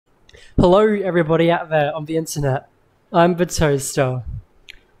Hello everybody out there on the internet, I'm the Toaster,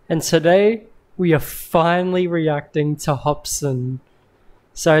 and today we are finally reacting to Hopsin.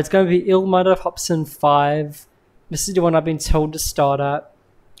 So it's going to be illmind of Hopsin 5, this is the one I've been told to start at,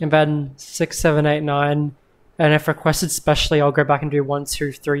 and then 6, 7, 8, 9, and if requested specially I'll go back and do 1,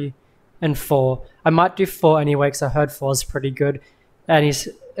 2, 3, and 4. I might do 4 anyway because I heard 4 is pretty good,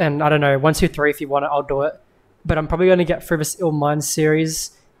 and I don't know, 1, 2, 3 if you want it I'll do it, but I'm probably going to get through this illmind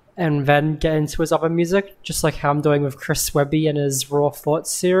series and then get into his other music, just like how I'm doing with Chris Webby and his Raw Thoughts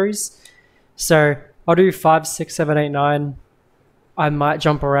series. So I'll do 5, 6, 7, 8, 9. I might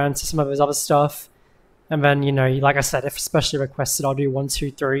jump around to some of his other stuff. And then, you know, like I said, if especially requested, I'll do 1,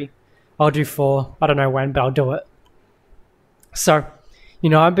 2, 3. I'll do 4. I don't know when, but I'll do it. So, you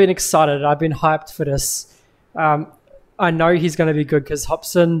know, I've been excited. I've been hyped for this. I know he's going to be good because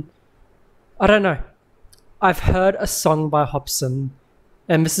Hopsin, I don't know. I've heard a song by Hopsin.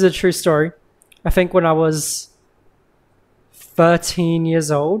 And this is a true story. I think when I was 13 years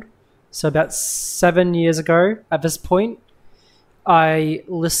old, so about 7 years ago at this point, I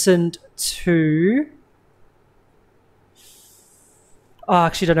listened to... Oh, I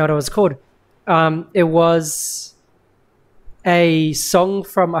actually don't know what it was called. It was a song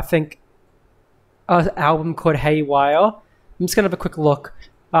from, I think, an album called Haywire. I'm just going to have a quick look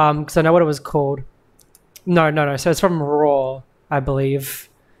because I know what it was called. No. So it's from Raw, I believe.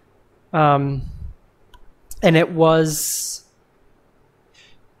 And it was...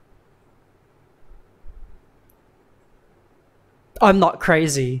 I'm Not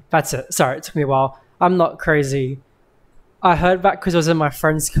Crazy. That's it. Sorry, it took me a while. I'm Not Crazy. I heard that because it was in my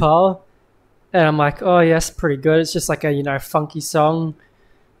friend's car. And I'm like, oh yes, pretty good. It's just like a, you know, funky song.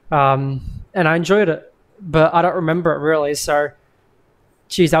 And I enjoyed it. But I don't remember it really, so...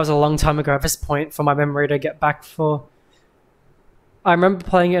 Geez, that was a long time ago at this point for my memory to get back for... I remember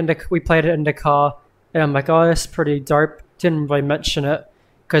playing it we played it in the car, and I'm like, oh, that's pretty dope. Didn't really mention it,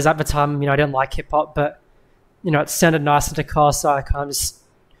 because at the time, you know, I didn't like hip-hop, but, you know, it sounded nice in the car, so I kind of just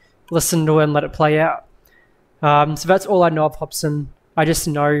listened to it and let it play out. So that's all I know of Hopsin. I just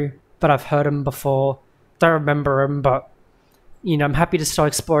know that I've heard him before. Don't remember him, but, you know, I'm happy to start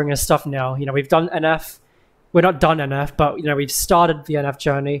exploring his stuff now. You know, we've done NF. We're not done NF, but, you know, we've started the NF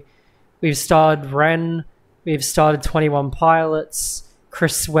journey. We've started Ren. We've started 21 Pilots,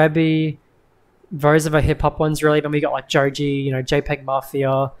 Chris Webby. Those are the hip hop ones, really. Then we got like Joji, you know, JPEG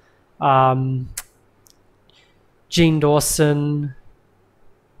Mafia, Gene Dawson.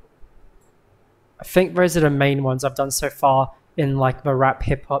 I think those are the main ones I've done so far in like the rap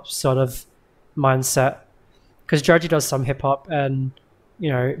hip hop sort of mindset. Because Joji does some hip hop, and you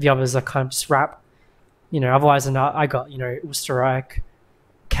know the others are kind of just rap. You know, otherwise than that, I got, you know, Oosterreich,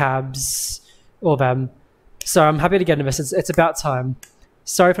 Cabs, all them. So I'm happy to get into this. It's about time.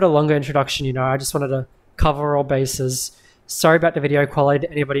 Sorry for the longer introduction, you know, I just wanted to cover all bases. Sorry about the video quality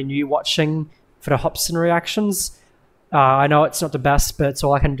to anybody new watching for the Hopsin reactions. I know it's not the best, but it's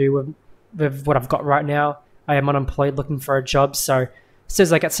all I can do with what I've got right now. I am unemployed looking for a job, so as soon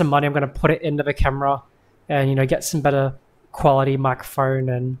as I get some money, I'm going to put it into the camera and, you know, get some better quality microphone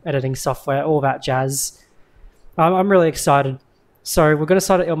and editing software, all that jazz. I'm really excited. So we're going to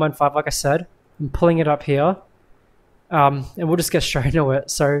start at illmind 5, like I said. I'm pulling it up here, and we'll just get straight into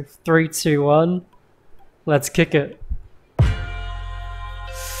it. So 3, 2, 1, let's kick it.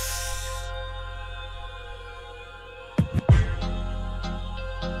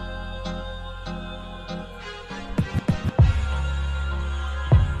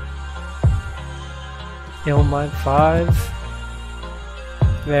 illmind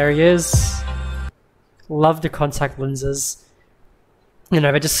 5, there he is. Love the contact lenses. You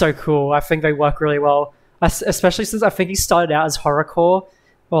know, they're just so cool. I think they work really well, especially since I think he started out as horrorcore,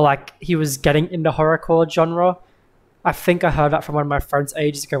 or like he was getting into horrorcore genre. I think I heard that from one of my friends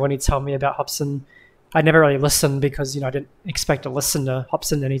ages ago when he told me about Hopsin. I never really listened because, you know, I didn't expect to listen to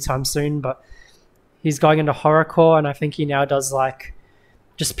Hopsin anytime soon, but he's going into horrorcore, and I think he now does like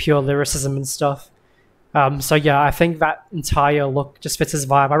just pure lyricism and stuff. So yeah, I think that entire look just fits his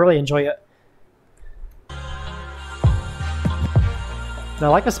vibe. I really enjoy it. And I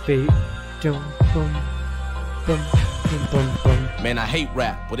like this beat. Boom, boom, boom, boom, boom, boom. Man, I hate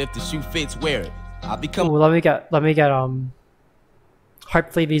rap, but if the shoe fits, wear it. I'll become. Ooh, let me get.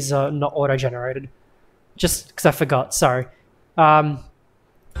 Hopefully these are not auto-generated. Just because I forgot. Sorry.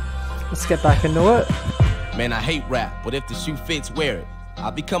 Let's get back into it. Man, I hate rap, but if the shoe fits, wear it. I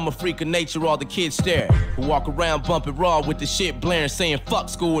become a freak of nature, all the kids stare. Who walk around bumping raw with the shit blaring, saying fuck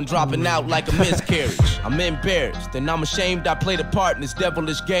school and dropping out like a miscarriage. I'm embarrassed and I'm ashamed I played a part in this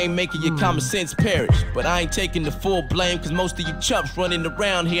devilish game, making your common sense perish. But I ain't taking the full blame, cause most of you chumps running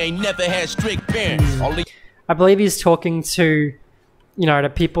around here ain't never had strict parents. I believe he's talking to, you know, the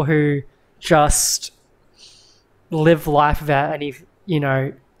people who just live life without any, you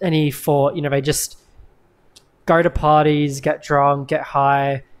know, any thought. You know, they just go to parties, get drunk, get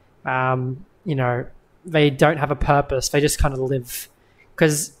high. You know, they don't have a purpose. They just kind of live.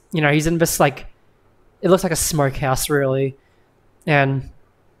 Because, you know, he's in this, like, it looks like a smokehouse, really. And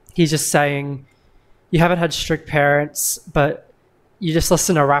he's just saying, you haven't had strict parents, but you just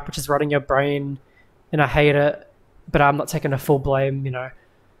listen to rap, which is rotting your brain, and I hate it, but I'm not taking a full blame, you know.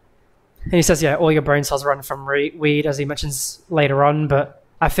 And he says, yeah, all your brain cells run from weed, as he mentions later on, but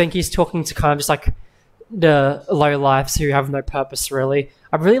I think he's talking to kind of just like the low lives who have no purpose, really.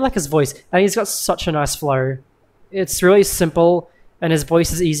 I really like his voice, and he's got such a nice flow. It's really simple, and his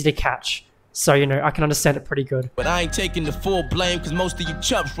voice is easy to catch. So, you know, I can understand it pretty good. But I ain't taking the full blame, cause most of you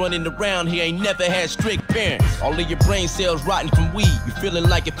chumps running around here ain't never had strict parents. All of your brain cells rotting from weed. You feeling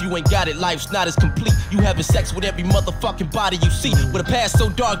like if you ain't got it, life's not as complete. You having sex with every motherfucking body you see, with a past so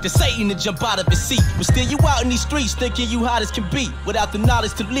dark that Satan to jump out of his seat. But still you out in these streets thinking you hot as can be, without the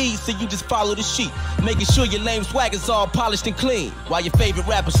knowledge to lead, so you just follow the sheep, making sure your lame swag is all polished and clean, while your favorite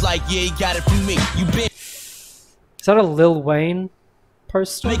rapper's like, yeah, he got it from me. You been... Is that a Lil Wayne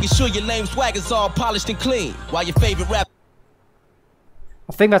poster? Making sure your lame swag is all polished and clean, while your favorite rap...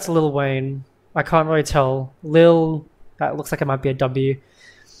 I think that's Lil Wayne. I can't really tell. Lil, that looks like it might be a W.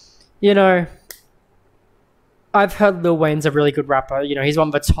 You know, I've heard Lil Wayne's a really good rapper. You know, he's one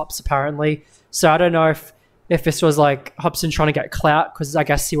of the tops apparently. So I don't know if this was like Hopsin trying to get clout, because I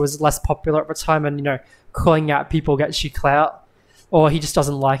guess he was less popular at the time, and, you know, calling out people gets you clout. Or he just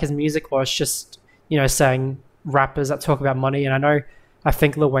doesn't like his music, or it's just, you know, saying rappers that talk about money. And I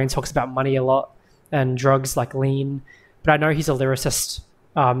think Lil Wayne talks about money a lot and drugs like lean, but I know he's a lyricist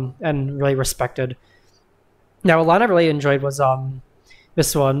and really respected. Now, a line I really enjoyed was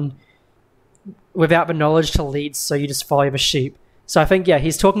this one, without the knowledge to lead, so you just follow the sheep. So I think, yeah,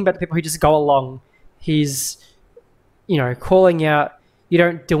 he's talking about the people who just go along. He's, you know, calling out, you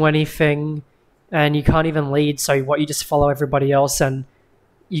don't do anything and you can't even lead, so what, you just follow everybody else, and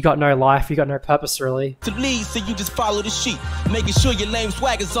you got no life, you got no purpose, really. To lead, so you just follow the sheep, making sure your lame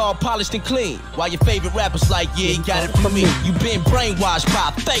swag is all polished and clean, while your favorite rapper's like, yeah, he got it from me. You been brainwashed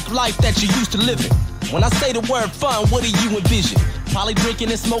by a fake life that you used to live in. When I say the word fun, what do you envision? Probably drinking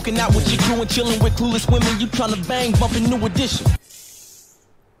and smoking out with your crew and chilling with clueless women you trying to bang, bumping New Edition.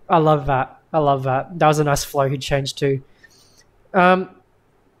 I love that. I love that. That was a nice flow he changed to.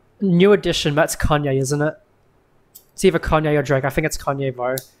 New Edition, that's Kanye, isn't it? It's either Kanye or Drake. I think it's Kanye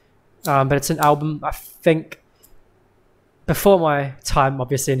though. But it's an album, I think, before my time,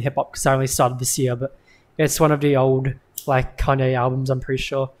 obviously, in hip-hop, because I only started this year, but it's one of the old, like, Kanye albums, I'm pretty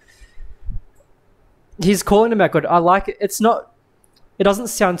sure. He's calling him out good. I like it. It's not... It doesn't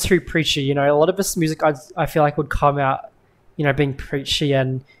sound too preachy, you know? A lot of this music, I feel like, would come out, you know, being preachy,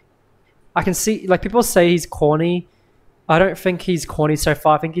 and I can see... Like, people say he's corny. I don't think he's corny so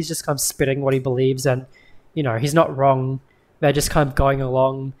far. I think he's just kind of spitting what he believes, and, you know, he's not wrong. They're just kind of going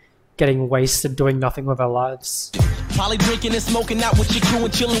along, getting wasted, doing nothing with their lives. Probably drinking and smoking out with your crew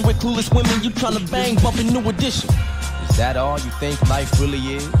and chilling with clueless women you trying to bang, bumping New Edition. Is that all you think life really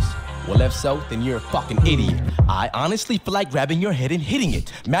is? Well, if so, then you're a fucking idiot. I honestly feel like grabbing your head and hitting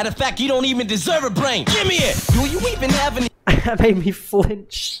it. Matter of fact, you don't even deserve a brain. Give me it! Do you even have any... That made me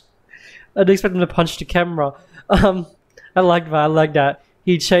flinch. I didn't expect him to punch the camera. I like that. I like that.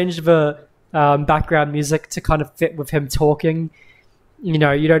 He changed the background music to kind of fit with him talking. You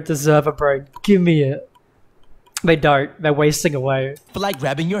know, you don't deserve a brain. Give me it. They don't. They're wasting away. Feel like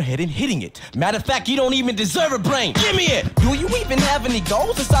grabbing your head and hitting it. Matter of fact, you don't even deserve a brain. Give me it! Do you even have any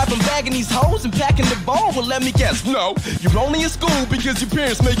goals aside from bagging these hoes and packing the ball? Well, let me guess. No, you're only in school because your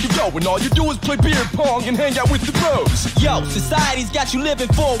parents make you go, and all you do is play beer pong and hang out with the bros. Yo, society's got you living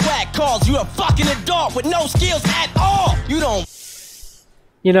for a whack cause. You're a fucking adult with no skills at all. You don't...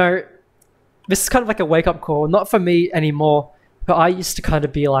 You know, this is kind of like a wake-up call. Not for me anymore, but I used to kind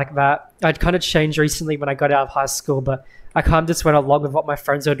of be like that. I'd kind of changed recently when I got out of high school, but I kind of just went along with what my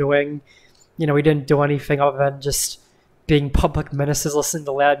friends were doing. You know, we didn't do anything other than just being public menaces, listening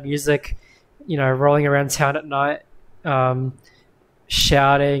to loud music, you know, rolling around town at night,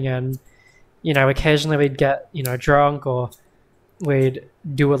 shouting, and, you know, occasionally we'd get, you know, drunk, or we'd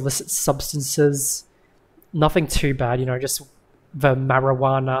do illicit substances. Nothing too bad, you know, just the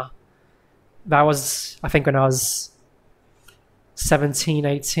marijuana. That was, I think, when I was 17,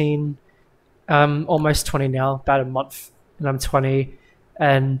 18, almost 20 now, about a month, and I'm 20.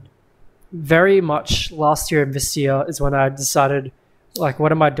 And very much last year and this year is when I decided, like,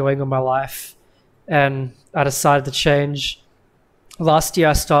 what am I doing with my life? And I decided to change. Last year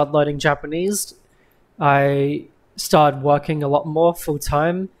I started learning Japanese. I started working a lot more full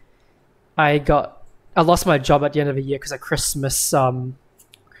time. I lost my job at the end of the year because of Christmas.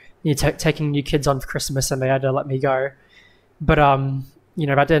 Taking new kids on for Christmas, and they had to let me go. But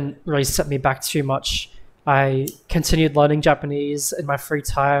that didn't really set me back too much. I continued learning Japanese in my free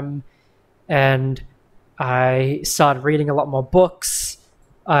time, and I started reading a lot more books.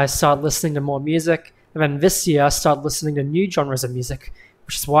 I started listening to more music, and then this year I started listening to new genres of music,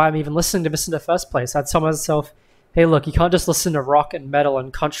 which is why I'm even listening to this in the first place. I'd tell myself, hey, look, you can't just listen to rock and metal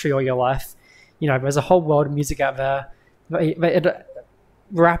and country all your life. There's a whole world of music out there.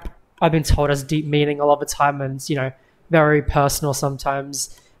 Rap, I've been told, has deep meaning a lot of the time, and very personal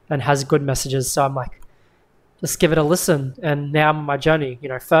sometimes, and has good messages. So I'm like, let's give it a listen. And now I'm on my journey.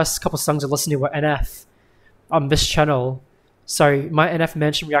 First couple songs I listened to were NF on this channel. So my NF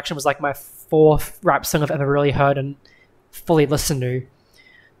Mansion reaction was like my 4th rap song I've ever really heard and fully listened to.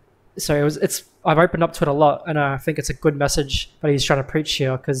 So I've opened up to it a lot, and I think it's a good message that he's trying to preach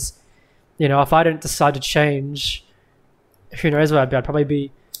here. Because if I didn't decide to change, who knows where I'd be? I'd probably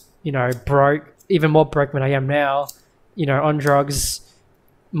be broke, even more broke than I am now, on drugs,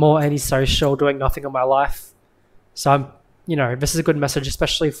 more antisocial, doing nothing in my life. So this is a good message,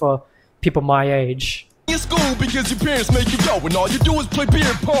 especially for people my age. In school because your parents make you go, and all you do is play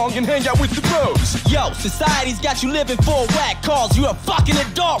beer pong and hang out with the bros. Yo, society's got you living for whack cause. You're a fucking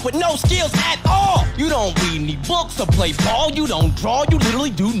adult with no skills at all. You don't read any books or play ball. You don't draw, you literally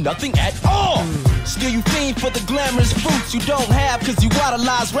do nothing at all. Still you fiend for the glamorous fruits you don't have, cause you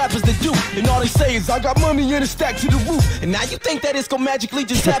idolize rappers that do. And all they say is, I got money in a stack to the roof. And now you think that it's gonna magically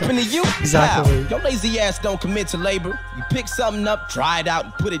just happen to you? Exactly. Wow. Your lazy ass don't commit to labor. You pick something up, try it out,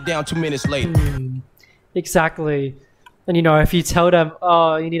 and put it down 2 minutes later. Exactly. And if you tell them,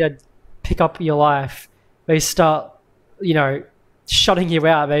 oh, you need to pick up your life, they start, shutting you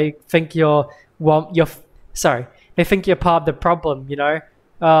out. They think they think you're part of the problem,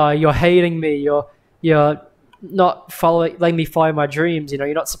 you're hating me, you're not letting me follow my dreams,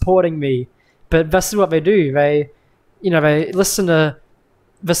 you're not supporting me. But this is what they do. They listen to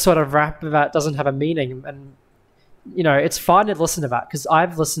this sort of rap that doesn't have a meaning. And, it's fine to listen to that, because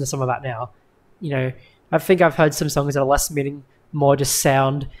I've listened to some of that now. I think I've heard some songs that are less meaning, more just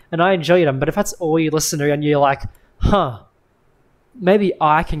sound, and I enjoy them. But if that's all you listen to and you're like, maybe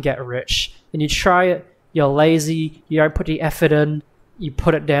I can get rich, and you try it, you're lazy, you don't put the effort in, you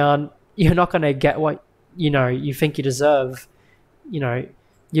put it down, you're not going to get what, you think you deserve. You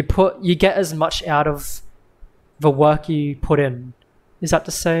get as much out of the work you put in. Is that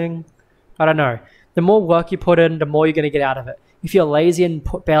the saying? I don't know. The more work you put in, the more you're going to get out of it. If you're lazy and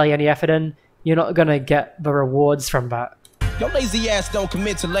put barely any effort in, you're not going to get the rewards from that. Your lazy ass don't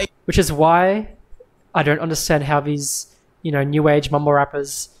commit to labor. Which is why I don't understand how these, new age mumble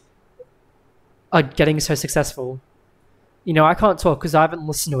rappers are getting so successful. I can't talk because I haven't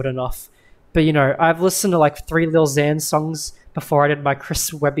listened to it enough. But, I've listened to like 3 Lil Xan songs before I did my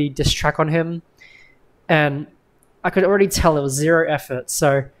Chris Webby diss track on him. And I could already tell it was 0 effort.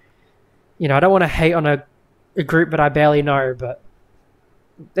 So, I don't want to hate on a group that I barely know, but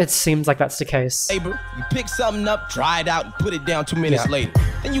it seems like that's the case. You pick something up, try it out, and put it down 2 minutes later.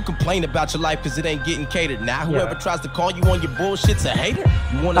 Then you complain about your life because it ain't getting catered. Now whoever tries to call you on your bullshit's a hater.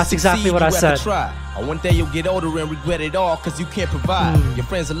 You want to That's exactly what I said. Try. And one day you'll get older and regret it all because you can't provide. Your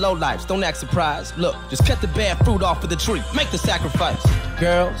friends are low lives, don't act surprised. Look, just cut the bad fruit off of the tree. Make the sacrifice.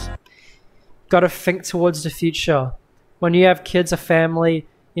 Girls. Gotta think towards the future. When you have kids, a family,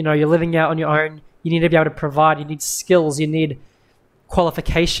 you're living out on your own, you need to be able to provide, you need skills, you need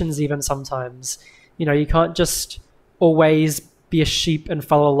qualifications even sometimes. You can't just always be a sheep and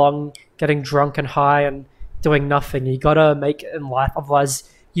follow along, getting drunk and high and doing nothing. You gotta make it in life, otherwise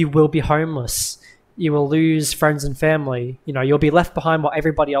you will be homeless. You will lose friends and family. You'll be left behind while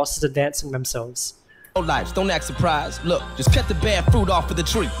everybody else is advancing themselves. Low lives, don't act surprised. Look, just cut the bad fruit off of the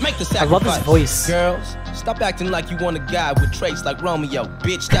tree. Make the sacrifice. I love his voice. Girls, stop acting like you want a guy with traits like Romeo.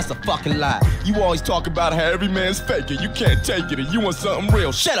 Bitch, that's a fucking lie. You always talk about how every man's faking. You can't take it and you want something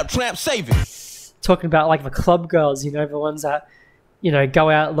real. Shut up, tramp, save it. Talking about like the club girls, the ones that, go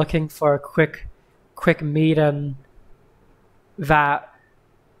out looking for a quick meet and that,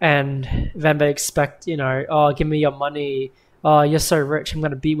 and then they expect, oh, give me your money. Oh, you're so rich, I'm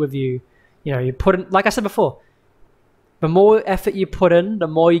going to be with you. You put in, like I said before, the more effort you put in, the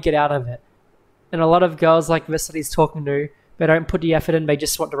more you get out of it. And a lot of girls like this that he's talking to, They don't put the effort in, they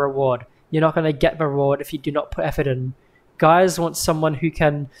just want the reward. You're not going to get the reward if you do not put effort in. Guys want someone who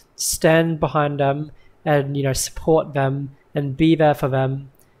can stand behind them and, you know, support them and be there for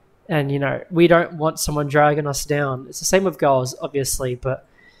them. And, you know, we don't want someone dragging us down. It's the same with girls, obviously, but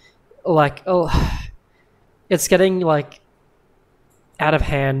like, it's getting like out of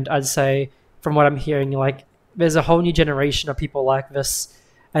hand, I'd say, from what I'm hearing. Like, there's a whole new generation of people like this,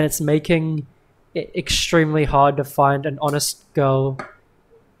 and it's making it extremely hard to find an honest girl.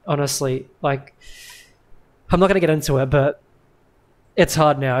 Honestly, like, I'm not going to get into it, but it's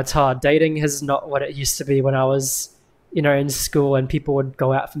hard now. It's hard. Dating is not what it used to be when I was, you know, in school and people would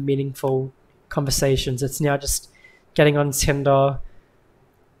go out for meaningful conversations. It's now just getting on Tinder,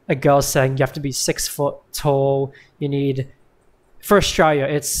 a girl saying you have to be 6 foot tall. You need, for Australia,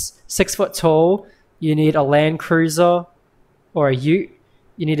 it's 6 foot tall. You need a Land Cruiser or a Ute.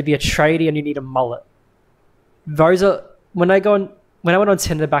 You need to be a tradie and you need a mullet. Those are, when I went on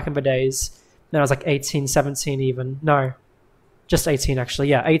Tinder back in the days, then I was like 18, 17 even. No, just 18 actually.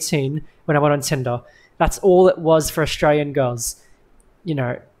 Yeah, 18 when I went on Tinder. That's all it was for Australian girls. You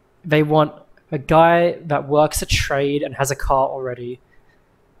know, they want a guy that works a trade and has a car already.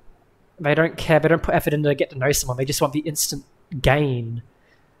 They don't care. They don't put effort into get to know someone. They just want the instant gain.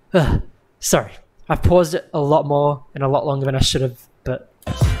 Ugh. Sorry. I've paused it a lot more and a lot longer than I should have, but...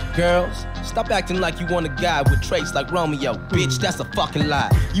 Girls, stop acting like you want a guy with traits like Romeo. Bitch, that's a fucking lie.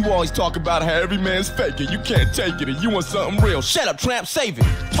 You always talk about how every man's faking. You can't take it and you want something real. Shut up, tramp, save it.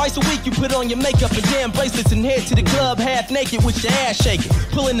 Twice a week you put on your makeup and damn bracelets and head to the club half naked with your ass shaking.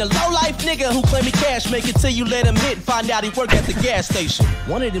 Pulling the low-life nigga who claim he cash making till you let him hit and find out he work at the gas station.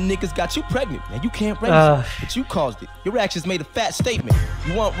 One of them niggas got you pregnant and you can't raise it, but you caused it. Your actions made a fat statement.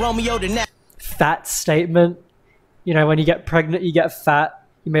 You want Romeo to not... Fat statement? You know, when you get pregnant, you get fat.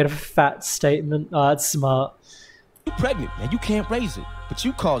 You made a fat statement. Oh, that's smart. You're pregnant and you can't raise it, but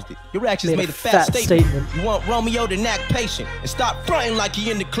you caused it. Your actions made a fat statement. You want Romeo to act patient and stop fronting like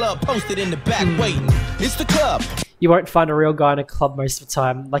he in the club, posted in the back waiting. It's the club. You won't find a real guy in a club most of the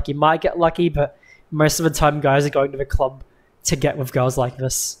time. Like, you might get lucky, but most of the time guys are going to the club to get with girls like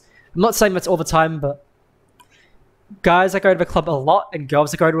this. I'm not saying that's all the time, but guys that go to the club a lot and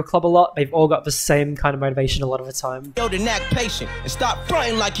girls that go to a club a lot, they've all got the same kind of motivation a lot of the time. Yo, to act patient and stop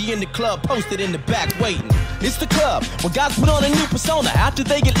fronting like he in the club, posted in the back waiting. It's the club, when guys put on a new persona after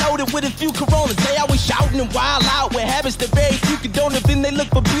they get loaded with a few coronas. They always shouting and wild out with habits that very few condone them. Then they look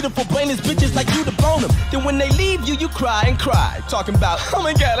for beautiful brainless bitches like you to bone them. Then when they leave you, you cry and cry, talking about, oh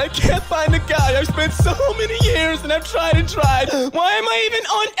my god, I can't find a guy. I've spent so many years and I've tried and tried. Why am I even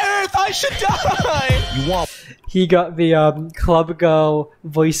on earth? I should die. You want... He got the club girl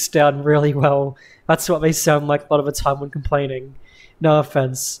voice down really well. That's what they sound like a lot of the time when complaining. No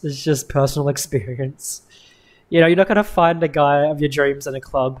offense, it's just personal experience. You know, you're not gonna find the guy of your dreams in a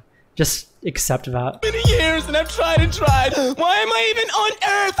club. Just accept that. Many years and I've tried and tried. Why am I even on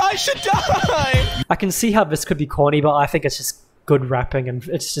earth? I should die. I can see how this could be corny, but I think it's just good rapping and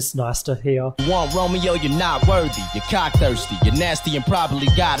it's just nice to hear. You want Romeo, you're not worthy. You're cock thirsty. You're nasty and probably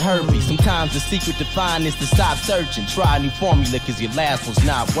got herpes. Sometimes the secret to find is to stop searching. Try a new formula cause your last one's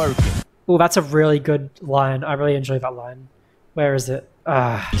not working. Oh, that's a really good line. I really enjoy that line. Where is it?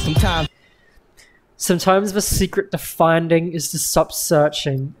 Sometimes the secret to finding is to stop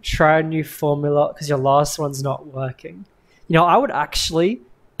searching. Try a new formula because your last one's not working. You know, I would actually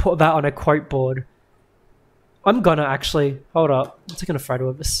put that on a quote board. I'm gonna actually. Hold up. I'm taking a photo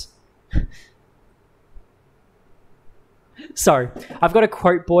of this. Sorry. I've got a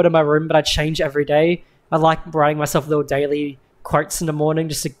quote board in my room, but I change every day. I like writing myself little daily quotes in the morning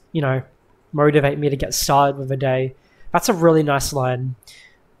just to, you know, motivate me to get started with the day. That's a really nice line.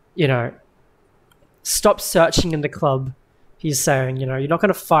 You know, stop searching in the club, he's saying. You know, you're not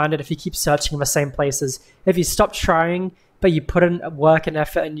going to find it if you keep searching in the same places. If you stop trying, but you put in work and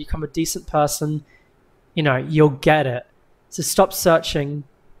effort and you become a decent person, you know, you'll get it. So stop searching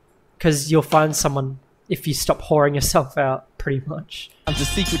because you'll find someone if you stop whoring yourself out, pretty much. The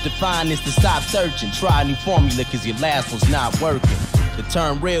secret to find is to stop searching. Try a new formula because your last one's not working. The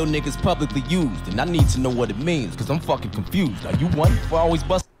term real niggas publicly used, and I need to know what it means because I'm fucking confused. Are you one for always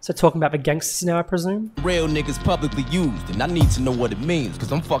busting? So talking about the gangsters now, I presume? Real niggas publicly used, and I need to know what it means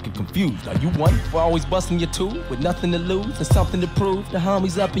because I'm fucking confused. Are you one for always busting your tool with nothing to lose and something to prove? The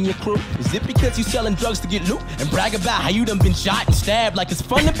homies up in your crew. Is it because you selling drugs to get loot and brag about how you done been shot and stabbed like it's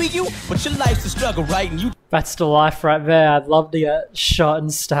fun to be you? But your life's a struggle, right? And you... That's the life right there. I'd love to get shot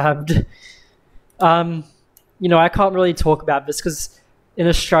and stabbed. You know, I can't really talk about this because in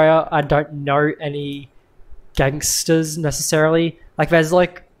Australia, I don't know any gangsters necessarily. Like, there's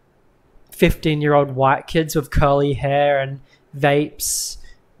like 15-year-old white kids with curly hair and vapes.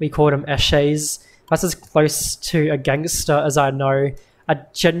 We called him eshays. That's as close to a gangster as I know. I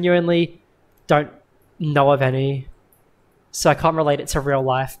genuinely don't know of any, so I can't relate it to real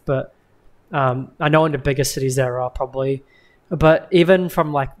life, but I know in the bigger cities there are probably. But even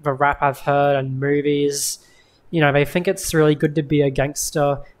from like the rap I've heard and movies, you know, they think it's really good to be a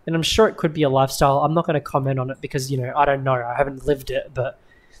gangster, and I'm sure it could be a lifestyle. I'm not going to comment on it because, you know, I don't know. I haven't lived it, but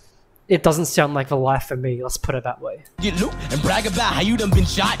it doesn't sound like the life for me. Let's put it that way. Get loot and brag about how you done been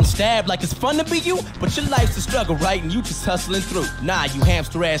shot and stabbed like it's fun to be you, but your life's a struggle, right? And you just hustling through. Nah, you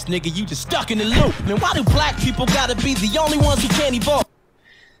hamster ass nigga, you just stuck in the loop. Man, why do black people gotta be the only ones who can't evolve?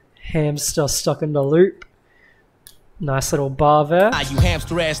 Hamster stuck in the loop. Nice little bar there. Nah, you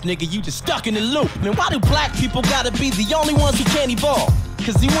hamster ass nigga, you just stuck in the loop. Man, why do black people gotta be the only ones who can't evolve?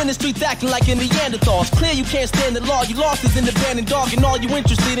 Cause you in the streets acting like a Neanderthal. It's clear you can't stand the law. You lost is in the band and dog, and all you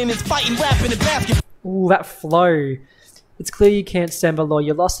interested in is fighting, rapping, and basketball. Ooh, that flow. It's clear you can't stand the law.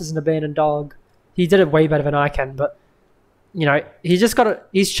 You're lost as an abandoned dog. He did it way better than I can, but, you know,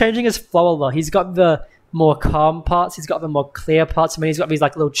 he's changing his flow a lot. He's got the more calm parts. He's got the more clear parts. I mean, he's got these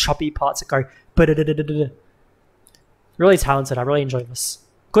like little choppy parts that go ba-da-da-da-da-da. Really talented. I really enjoy this.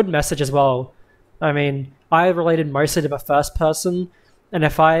 Good message as well. I mean, I related mostly to the first person, and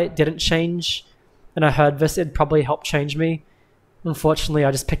if I didn't change and I heard this, it'd probably help change me. Unfortunately,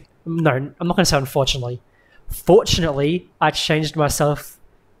 I just picked... No, I'm not going to say unfortunately. Fortunately, I changed myself,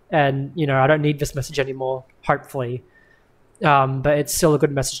 and, you know, I don't need this message anymore, hopefully. But it's still a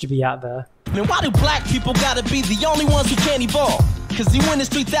good message to be out there. Man, why do black people gotta be the only ones who can't evolve? Cause you in the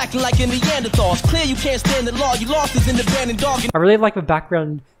streets acting like a Neanderthal. It's clear you can't stand the law. You lost is in the band and dog. I really like the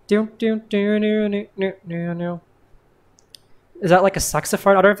background. Is that like a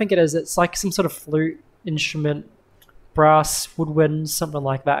saxophone? I don't think it is. It's like some sort of flute instrument, brass, woodwind, something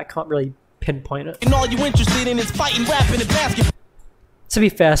like that. I can't really pinpoint it. And all you interested in is fighting, rapping, and basketball. To be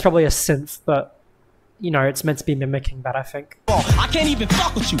fair, it's probably a synth, but, you know, it's meant to be mimicking that, I think. I can't even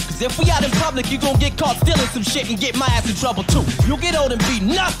fuck with you, cause if we out in public, you gon' get caught stealing some shit and get my ass in trouble too. You'll get old and be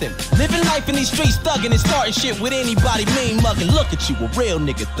nothing. Living life in these streets, thugging and starting shit with anybody mean mugging. Look at you, a real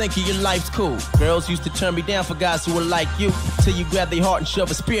nigga, thinking your life's cool. Girls used to turn me down for guys who were like you, till you grab their heart and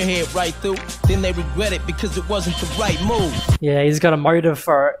shove a spearhead right through. Then they regret it because it wasn't the right move. Yeah, he's got a motive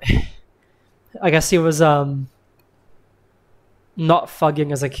for it. I guess he was, not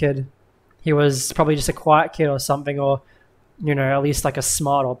thugging as a kid. He was probably just a quiet kid or something, or, you know, at least like a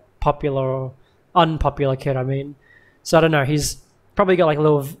smart or popular or unpopular kid, I mean. So I don't know, he's probably got like a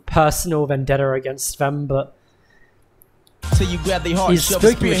little personal vendetta against them, but till you grab their heart, he's shove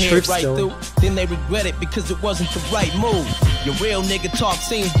a speaking the truth right still. Through. Then they regret it because it wasn't the right move. Your real nigga talk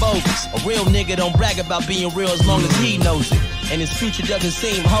seems bogus. A real nigga don't brag about being real as long as he knows it. And his future doesn't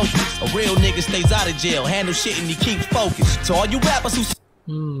seem hopeless. A real nigga stays out of jail, handles shit and he keeps focused. To all you rappers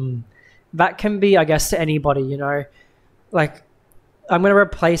who... That can be, I guess, to anybody, you know. Like, I'm going to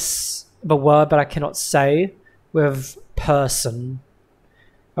replace the word that I cannot say with person.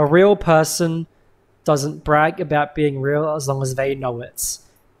 A real person doesn't brag about being real as long as they know it.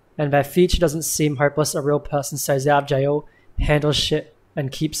 And their future doesn't seem hopeless. A real person stays out of jail, handles shit,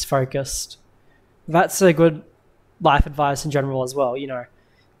 and keeps focused. That's a good life advice in general as well, you know.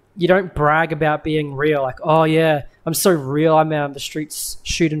 You don't brag about being real, like, oh yeah, I'm so real, I'm out on the streets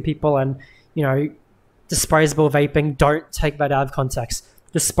shooting people and, you know, disposable vaping. Don't take that out of context.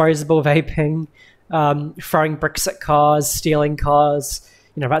 Disposable vaping, throwing bricks at cars, stealing cars,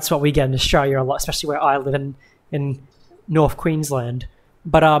 you know, that's what we get in Australia a lot, especially where I live in North Queensland.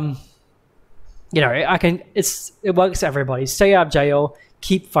 But, you know, it works for everybody. Stay out of jail,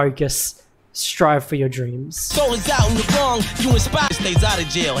 keep focused, strive for your dreams. Soul is out in the wrong, you inspire. Stays out of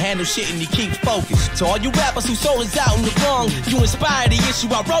jail, handle shit and he keeps focused. To all you rappers who soul is out in the wrong, you inspire the issue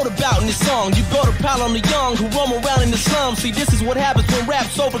I wrote about in this song. You go to pile on the young who roam around in the slums. See, this is what happens when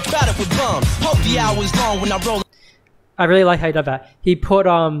rap's overcrowded with bums. Hope the hour is long when I roll. I really like how he did that. He put,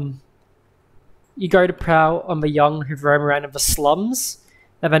 you go to prowl on the young who roam around in the slums,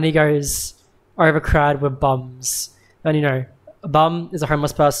 and then he goes overcrowded with bums. And, you know, a bum is a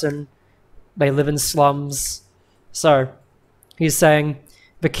homeless person. They live in slums. So he's saying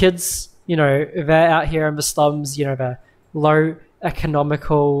the kids, you know, they're out here in the slums, you know, they're low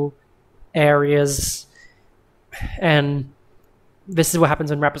economical areas. And this is what happens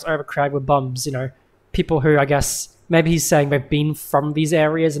when rappers overcrowd with bums, you know, people who, I guess, maybe he's saying they've been from these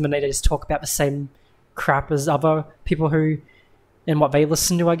areas and then they just talk about the same crap as other people who, and what they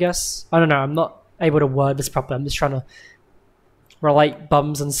listen to, I guess. I don't know, I'm not able to word this properly. I'm just trying to relate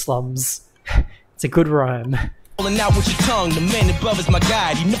bums and slums. It's a good rhyme. Rolling out with your tongue, the man above is my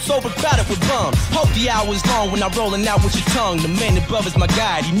guide. He knows overcrowded with bums. Hope the hour is long when I'm rolling out with your tongue. The man above is my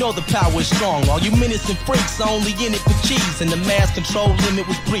guide. You know the power is strong. All you minutes and freaks are only in it for cheese, and the mass control limit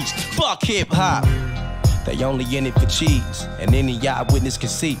was breached. Fuck hip hop. They only in it for cheese, and any eyewitness can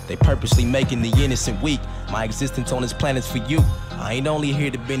see they purposely making the innocent weak. My existence on this planet's for you. I ain't only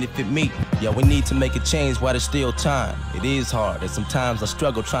here to benefit me. Yo, we need to make a change while there's still time. It is hard, and sometimes I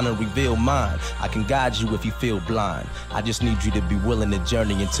struggle trying to reveal mine. I can guide you if you feel blind. I just need you to be willing to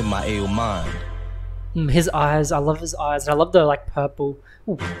journey into my ill mind. His eyes, I love his eyes, and I love the like purple.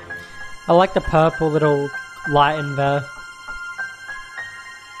 Ooh. I like the purple little light in there.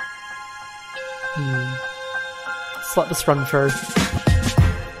 Let's let this run through.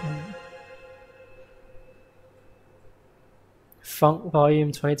 Funk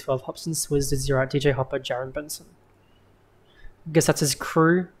Volume 2012, Hopsin, Swizz, Zero, DJ Hopper, Jaron Benson. I guess that's his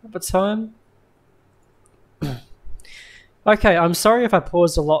crew at the time. Okay, I'm sorry if I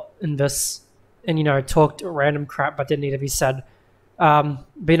paused a lot in this and, you know, talked random crap that didn't need to be said. But,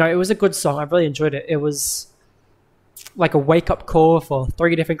 you know, it was a good song. I really enjoyed it. It was like a wake-up call for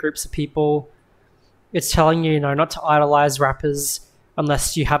 3 different groups of people. It's telling you, you know, not to idolize rappers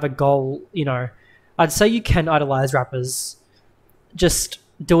unless you have a goal, you know. I'd say you can idolize rappers. Just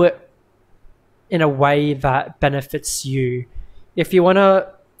do it in a way that benefits you. If you want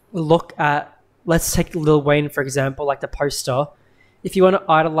to look at, let's take Lil Wayne for example, like the poster. If you want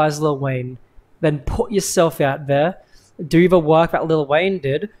to idolize Lil Wayne, then put yourself out there, do the work that Lil Wayne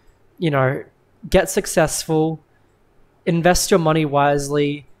did, you know, get successful, invest your money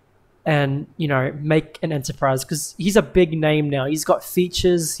wisely, and, you know, make an enterprise, because he's a big name now. He's got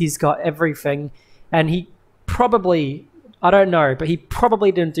features, he's got everything, and he probably, I don't know, but he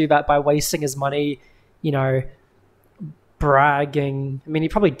probably didn't do that by wasting his money, you know, bragging. I mean, he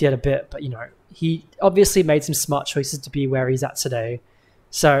probably did a bit, but, you know, he obviously made some smart choices to be where he's at today.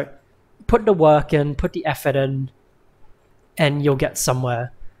 So put the work in, put the effort in, and you'll get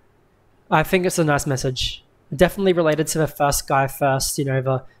somewhere. I think it's a nice message. Definitely related to the first guy first, you know,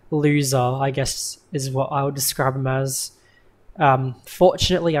 the loser, I guess, is what I would describe him as.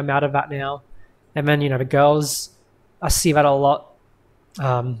 Fortunately, I'm out of that now. And then, you know, the girls, I see that a lot.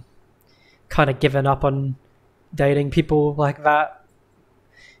 Kind of given up on dating people like that.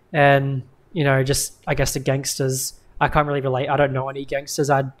 And, you know, just, I guess the gangsters, I can't really relate. I don't know any gangsters.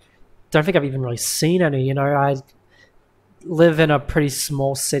 I don't think I've even really seen any, you know. I live in a pretty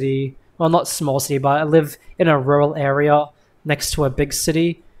small city. Well, not small city, but I live in a rural area next to a big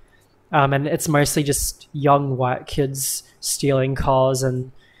city. And it's mostly just young white kids stealing cars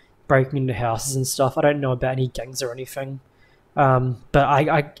and breaking into houses and stuff. I don't know about any gangs or anything. But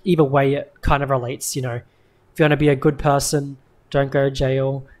I either way, it kind of relates, you know. If you want to be a good person, don't go to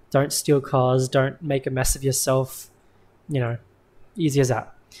jail, don't steal cars, don't make a mess of yourself. You know, easy as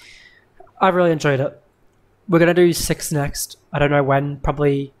that. I really enjoyed it. We're going to do 6 next. I don't know when,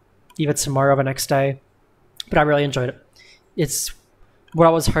 probably either tomorrow or the next day. But I really enjoyed it. It's what I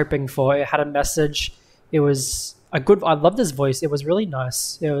was hoping for. It had a message. It was a good, I loved his voice. It was really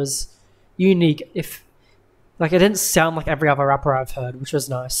nice. It was unique. If, like, it didn't sound like every other rapper I've heard, which was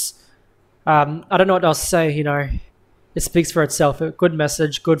nice. I don't know what else to say, you know. It speaks for itself. A good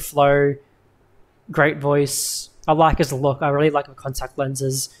message, good flow, great voice. I like his look. I really like the contact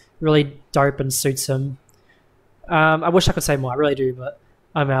lenses. Really dope and suits him. I wish I could say more. I really do, but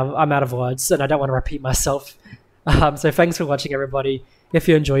I'm out of words and I don't want to repeat myself. So thanks for watching, everybody. If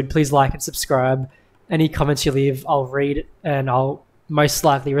you enjoyed, please like and subscribe. Any comments you leave, I'll read and I'll most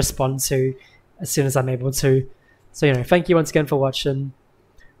likely respond to as soon as I'm able to. So, you know, thank you once again for watching.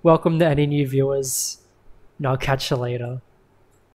 Welcome to any new viewers, and I'll catch you later.